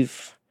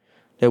believe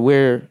that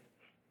we're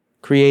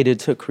created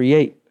to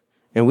create,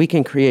 and we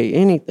can create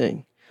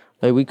anything.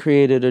 Like we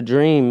created a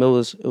dream. It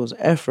was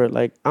effort.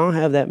 Like I don't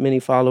have that many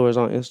followers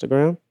on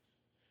Instagram,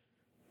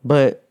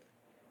 but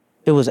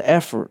it was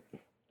effort.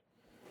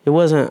 It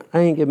wasn't. I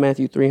didn't get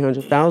Matthew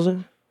 300,000.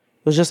 It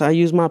was just I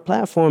used my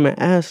platform and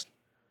asked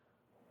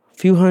a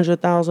few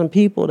 100,000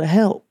 people to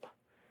help,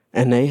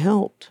 and they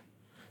helped.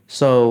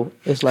 So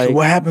it's like, So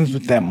what happens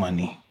with that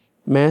money?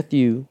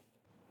 Matthew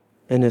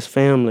and his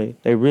family,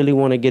 they really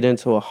want to get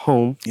into a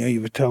home. Yeah,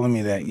 you were telling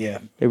me that, yeah.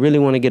 They really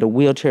want to get a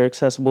wheelchair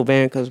accessible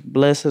van because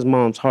bless his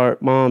mom's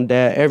heart, mom,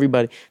 dad,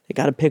 everybody. They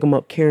got to pick him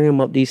up, carry him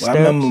up these Well,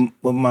 steps. I remember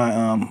when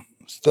my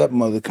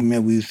stepmother come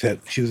in,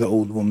 she was an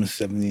old woman,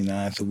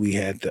 79, so we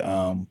had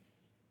to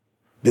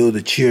build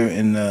a chair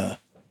on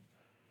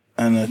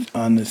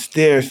the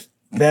stairs.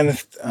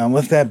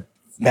 What's that?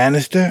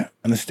 Banister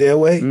on the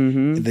stairway?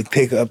 Mm-hmm. To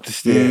take her up the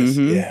stairs.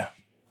 Mhm. Yeah.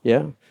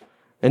 Yeah.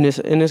 And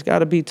it's got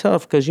to be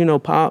tough because, you know,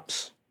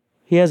 Pops,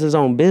 he has his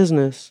own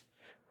business,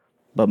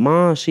 but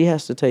Mom, she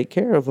has to take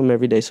care of him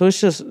every day. So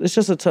it's just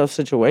a tough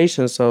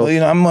situation. So,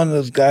 Well, I'm one of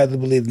those guys that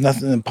believe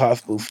nothing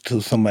impossible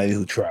to somebody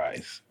who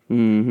tries.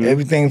 mhm.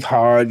 Everything's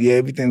hard. Yeah,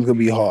 everything's going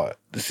to be hard.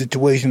 The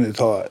situation is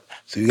hard.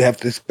 So you have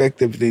to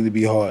expect everything to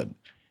be hard.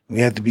 We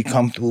have to be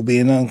comfortable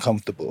being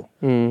uncomfortable.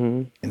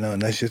 Mhm.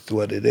 And that's just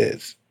what it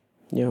is.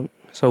 Yeah.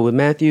 So with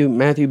Matthew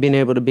being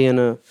able to be in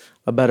a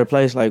better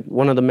place, like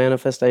one of the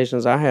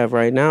manifestations I have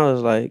right now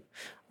is like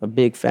a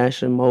big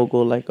fashion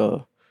mogul, like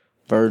a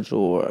Virgil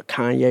or a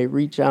Kanye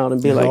reach out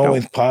and be It's like,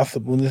 always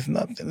possible. There's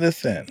nothing.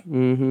 Listen.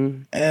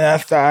 mm-hmm. And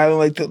I don't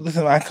like to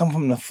listen. I come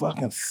from the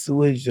fucking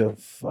sewage of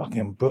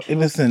fucking Brooklyn.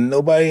 Listen,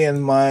 nobody in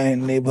my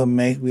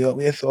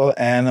neighborhood it's all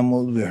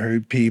animals. We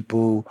hurt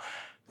people.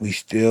 We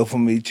steal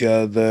from each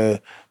other.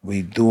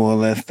 We do all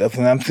that stuff.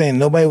 And I'm saying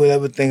nobody would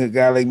ever think a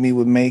guy like me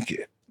would make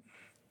it.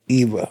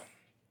 Either.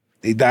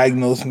 They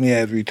diagnosed me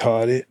as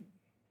retarded.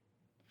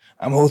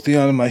 I'm hosting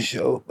on my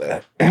show,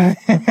 but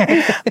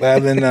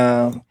I've been,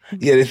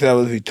 they said I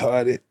was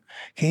retarded.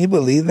 Can you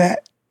believe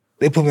that?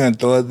 They put me on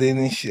Thorazine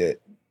and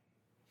shit,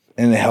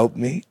 and it helped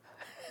me.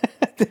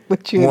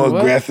 But you More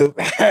what? aggressive.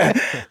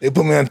 They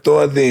put me on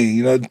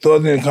Thorazine.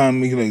 Thorazine kind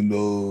of make you like,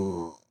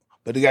 no.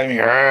 But it got me,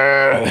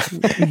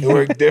 it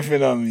worked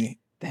different on me.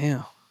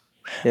 Damn.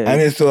 Yeah. I'm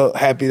just so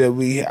happy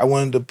that I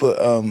wanted to put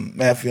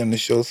Matthew on the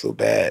show so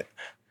bad.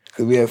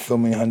 Because we have so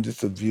many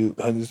hundreds of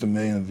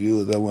millions of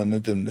viewers. I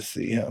wanted them to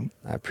see him.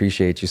 I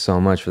appreciate you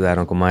so much for that,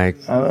 Uncle Mike.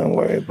 I don't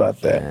worry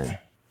about that. Man.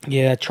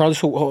 Yeah, Charlie.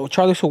 So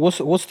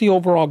what's the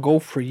overall goal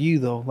for you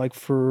though? Like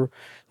for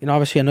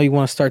obviously I know you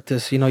want to start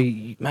this.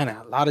 Man,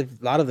 a lot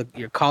of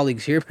your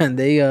colleagues here, man,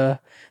 they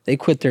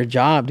quit their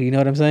job. Do you know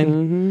what I'm saying?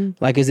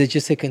 Mm-hmm. Like, is it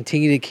just to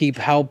continue to keep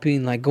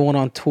helping, like going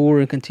on tour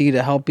and continue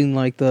to helping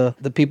like the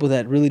people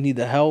that really need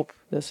the help?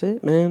 That's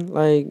it, man.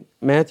 Like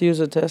Matthew's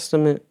a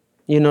testament.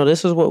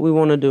 This is what we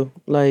want to do.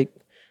 Like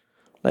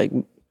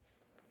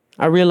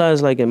I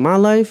realized like in my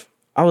life,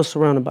 I was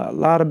surrounded by a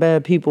lot of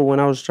bad people when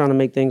I was trying to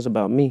make things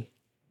about me.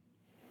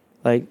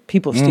 Like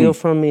people steal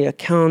from me,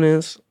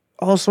 accountants,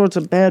 all sorts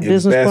of bad Your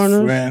business best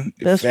partners. friend,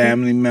 your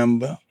family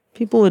member.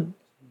 People would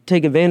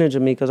take advantage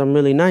of me because I'm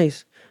really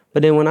nice.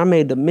 But then when I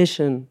made the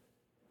mission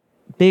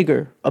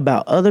bigger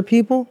about other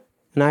people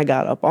and I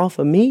got up off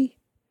of me,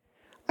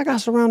 I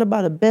got surrounded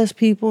by the best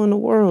people in the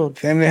world.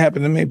 Same thing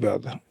happened to me,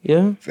 brother.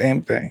 Yeah.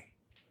 Same thing.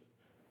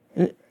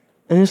 And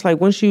it's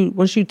like once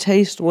you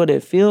taste what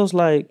it feels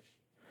like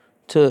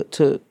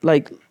to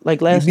like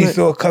last You be night.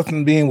 so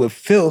accustomed to being with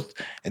filth,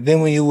 and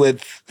then when you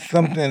with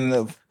something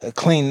of a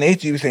clean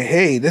nature, you say,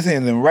 "Hey, this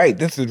isn't right.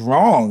 This is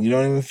wrong." You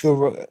don't even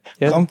feel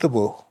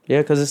comfortable.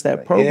 Yeah, because it's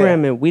that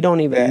programming. We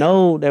don't even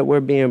know that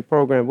we're being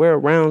programmed. We're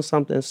around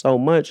something so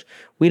much,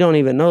 we don't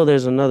even know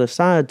there's another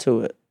side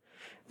to it.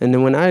 And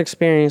then when I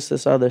experienced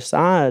this other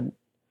side,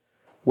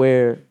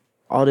 where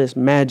all this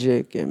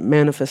magic and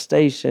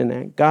manifestation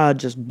and God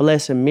just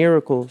blessing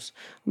miracles,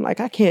 I'm like,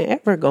 I can't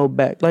ever go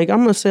back. Like, I'm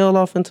going to sail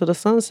off into the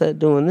sunset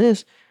doing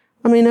this.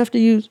 I mean, after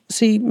you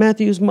see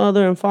Matthew's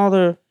mother and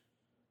father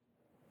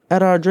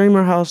at our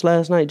Dreamer house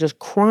last night just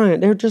crying,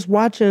 they're just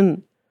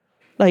watching,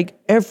 like,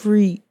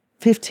 every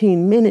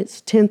 15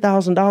 minutes,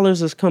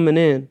 $10,000 is coming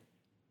in.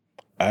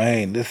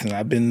 Listen,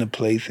 I've been to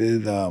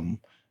places,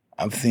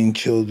 I've seen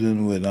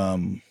children with,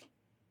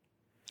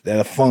 that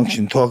are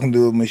function, talking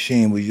to a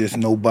machine with just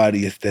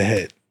nobody as the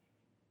head.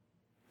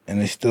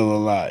 And they're still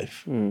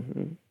alive.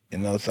 Mm-hmm. You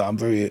know, so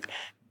when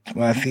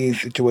I see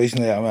situations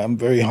like that, I'm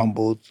very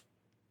humbled.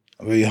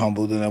 I'm very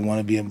humbled that I want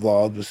to be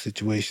involved with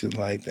situations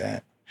like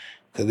that.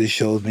 Because it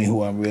shows me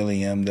who I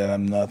really am, that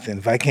I'm nothing.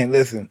 If I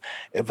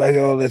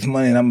got all this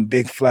money and I'm a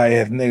big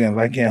fly-ass nigga, if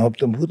I can't help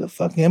them, who the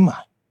fuck am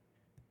I?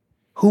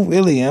 Who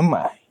really am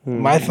I? Mm-hmm.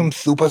 Am I some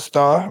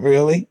superstar,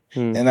 really?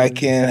 Mm-hmm. And I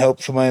can't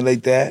help somebody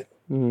like that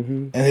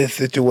Mm-hmm. in his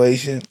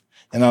situation,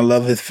 and I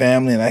love his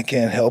family and I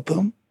can't help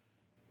him?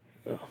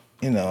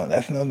 You know,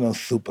 that's no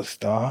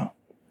superstar.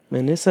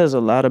 Man, this says a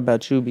lot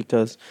about you,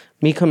 because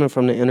me coming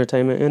from the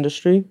entertainment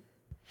industry,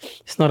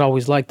 It's not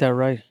always like that,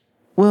 right?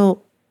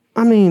 well,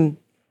 I mean,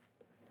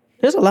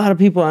 there's a lot of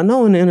people I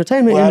know in the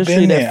entertainment Well,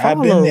 industry that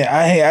follow. I've been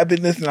there. I've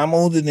been listening. I'm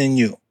older than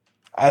you.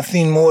 I've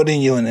seen more than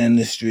you in the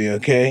industry,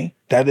 okay?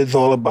 That is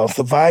all about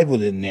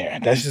survival in there.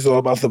 That's just all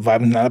about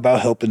surviving. It's not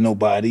about helping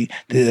nobody,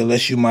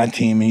 unless you're my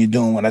team and you're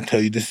doing what I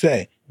tell you to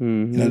say.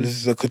 Mm-hmm. You know, this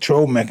is a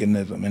control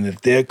mechanism, and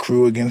it's their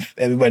crew against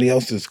everybody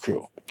else's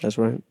crew, That's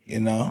right. you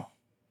know?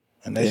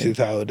 And that's just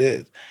how it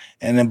is.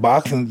 And in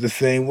boxing, it's the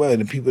same way.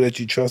 The people that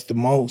you trust the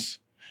most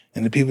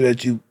and the people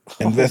that you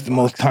invest the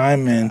most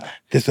time in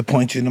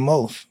disappoint you the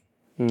most.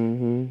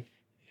 Mm-hmm.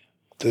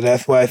 So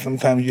that's why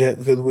sometimes you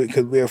have,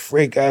 because we're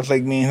afraid, guys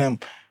like me and him,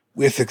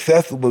 we're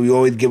successful, but we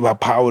always give our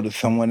power to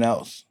someone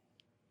else,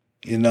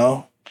 you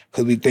know?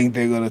 Because we think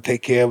they're going to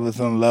take care of us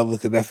and love us,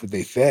 because that's what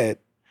they said,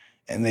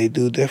 and they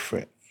do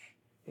different.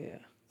 Yeah.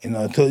 You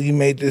know, until you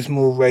made this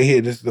move right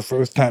here, this is the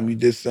first time you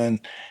did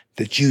something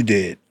that you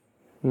did,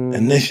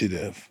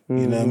 initiative,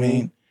 you know what I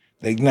mean?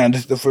 Like, now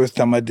this is the first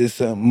time I did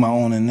something, my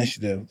own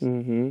initiative.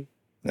 Mm-hmm.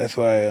 That's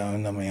why,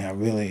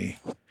 I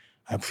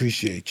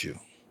appreciate you.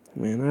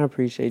 Man, I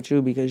appreciate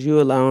you, because you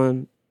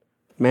allowing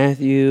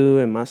Matthew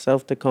and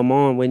myself to come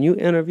on when you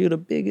interview the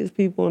biggest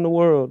people in the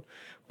world.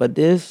 But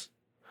this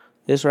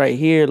right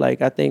here,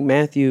 like, I think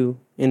Matthew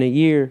in a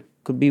year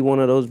could be one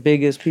of those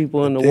biggest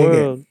people in the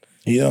world.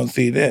 You don't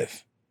see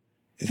this.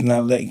 It's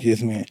not like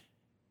just me.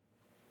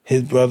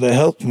 His brother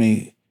helped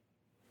me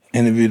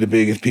interview the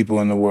biggest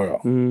people in the world.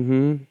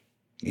 Mm-hmm.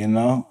 You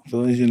know?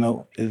 So, you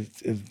know,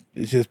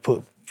 it's just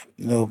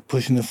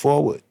pushing it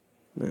forward.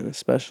 Man, it's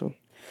special.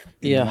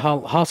 Yeah.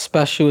 How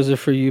special is it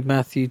for you,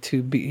 Matthew,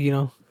 to be,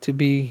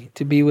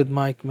 to be with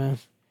Mike, man?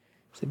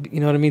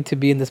 You know what I mean? To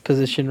be in this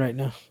position right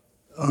now.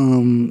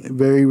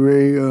 Very,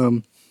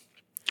 very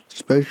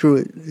special.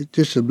 It's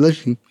just a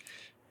blessing.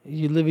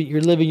 You're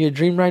living your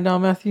dream right now,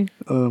 Matthew?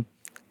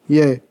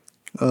 Yeah.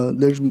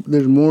 There's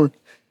more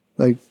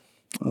like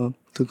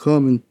to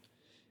come, and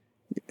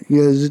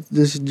yeah,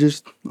 this is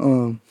just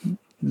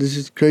this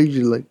is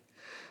crazy. Like,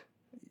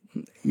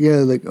 yeah,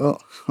 like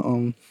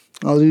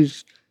all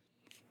these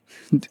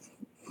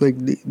like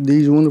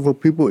these wonderful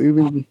people,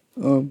 even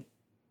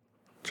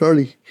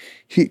Charlie,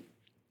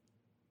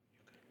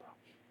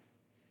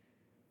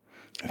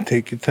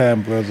 Take your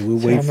time, brother. We'll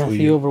wait for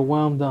you.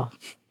 Overwhelmed though.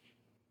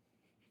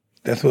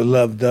 That's what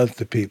love does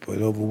to people.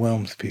 It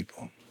overwhelms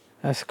people.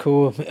 That's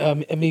cool.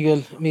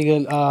 Miguel,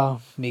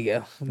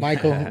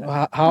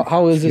 Michael,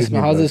 how is this,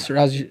 man?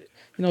 How's your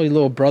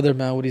little brother,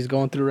 man, what he's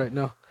going through right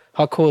now?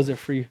 How cool is it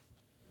for you?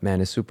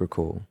 Man, it's super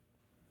cool.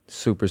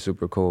 Super,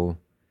 super cool.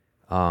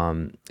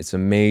 It's a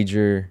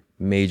major,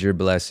 major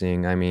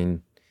blessing. I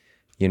mean,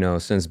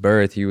 since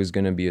birth, he was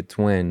going to be a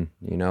twin,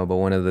 but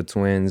one of the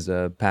twins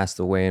passed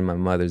away in my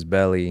mother's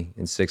belly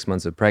in 6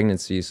 months of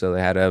pregnancy. So they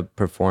had to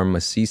perform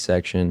a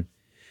C-section,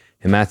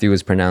 and Matthew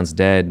was pronounced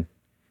dead.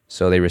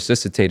 So they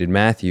resuscitated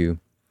Matthew.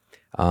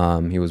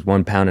 He was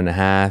 1.5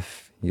 pounds.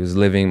 He was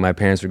living, my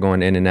parents were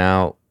going in and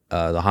out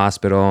the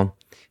hospital.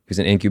 He was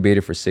in an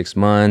incubator for 6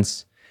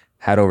 months,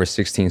 had over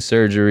 16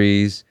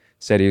 surgeries,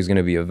 said he was going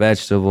to be a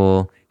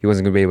vegetable. He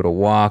wasn't going to be able to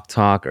walk,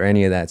 talk, or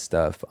any of that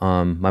stuff.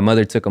 My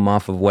mother took him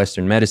off of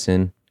Western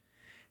medicine,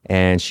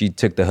 and she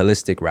took the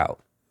holistic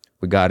route.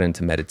 We got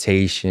into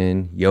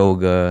meditation,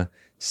 yoga,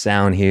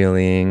 sound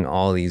healing,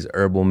 all these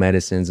herbal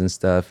medicines and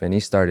stuff. And he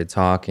started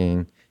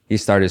talking. He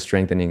started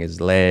strengthening his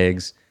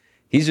legs.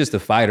 He's just a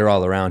fighter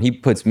all around. He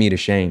puts me to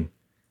shame.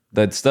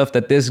 The stuff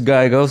that this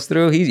guy goes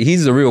through,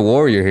 he's a real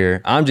warrior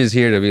here. I'm just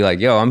here to be like,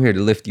 yo, I'm here to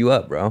lift you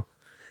up, bro.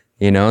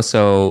 You know,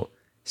 so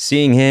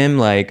seeing him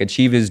like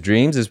achieve his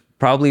dreams is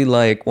probably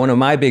like one of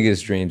my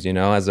biggest dreams, you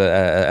know, as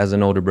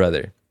an older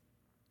brother.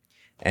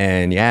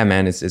 And yeah,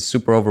 man, it's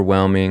super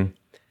overwhelming.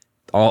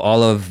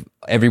 All of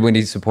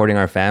everybody supporting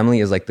our family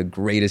is like the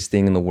greatest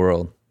thing in the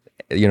world.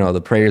 You know, the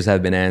prayers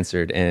have been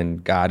answered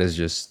and God has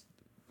just,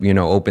 you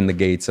know, opened the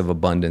gates of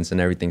abundance and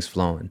everything's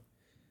flowing.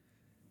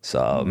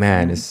 So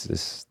man, it's a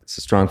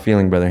strong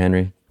feeling, Brother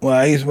Henry. Well,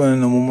 I just want to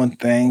know one more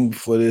thing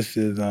before this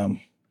is done.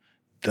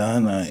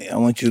 I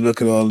want you to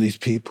look at all these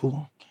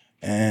people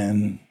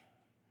and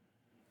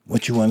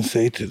what you want to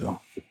say to them.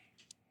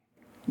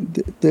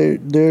 They're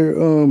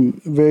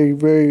very,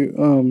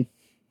 very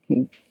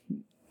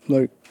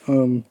like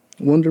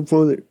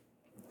wonderful.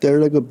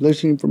 They're like a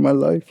blessing for my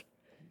life,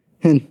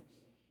 and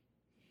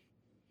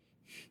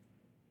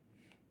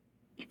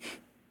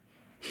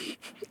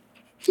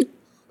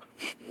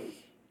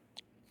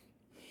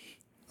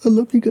I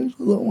love you guys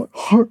with all my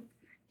heart.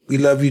 We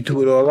love you too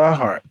with all our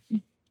heart.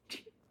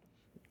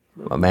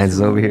 My man's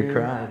over here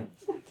crying.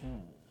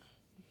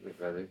 Hey,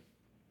 brother.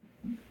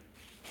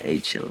 Hey,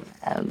 chill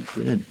out.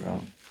 Good,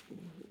 bro.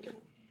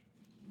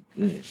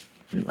 Good.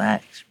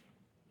 Relax.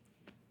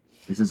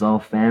 This is all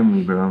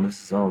family, bro.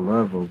 This is all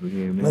love over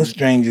here, man. No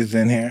strangers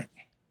in here.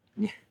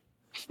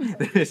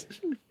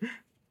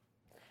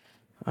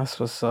 That's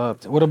what's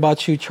up. What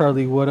about you,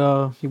 Charlie? What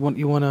you want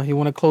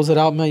to close it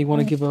out, man? You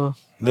want to give a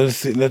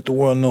Let the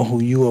world know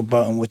who you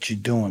about and what you're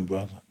doing,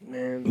 brother.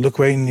 Man, Look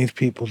right in these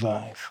people's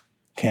eyes.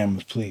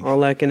 Cameras, please.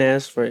 all I can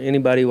ask for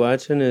anybody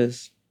watching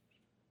is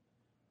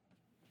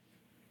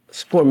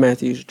support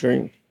Matthew's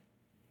dream.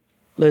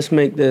 Let's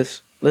make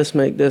this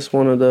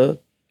one of the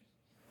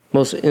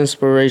most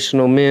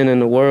inspirational men in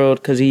the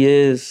world, because he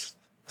is.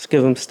 Let's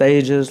give him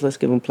stages. Let's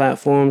give him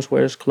platforms,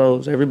 wear his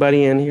clothes.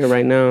 Everybody in here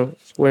right now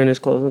is wearing his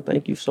clothes. And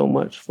thank you so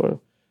much for,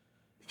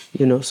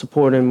 you know,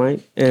 supporting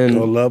Mike. And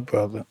Go love,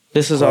 brother.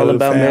 this is Part all of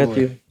the about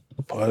family. Matthew.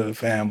 Part of the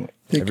family.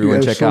 Thank you Everyone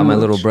guys check so out my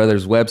much. little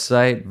brother's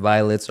website,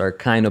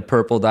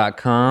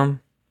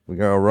 violetsarepurple.com. We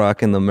are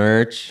rocking the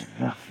merch.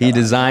 He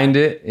designed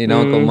it. You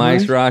know, Uncle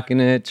Mike's rocking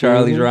it.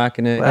 Charlie's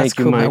rocking it. That's Thank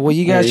you, cool, man. Mike. Well,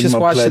 you guys Hey, just my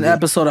watched an pleasure.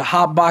 episode of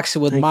Hot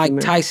Boxing with Thank you, Mike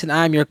man. Tyson.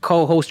 I'm your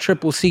co-host,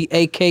 Triple C,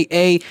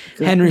 a.k.a.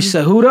 Henry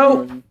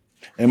Cejudo.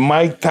 And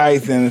Mike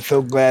Tyson, I'm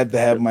so glad to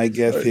have my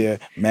guests here,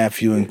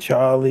 Matthew and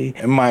Charlie.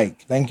 And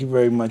Mike, thank you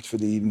very much for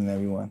the evening,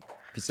 everyone.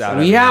 Peace out.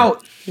 We everyone.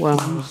 out.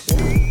 Wow.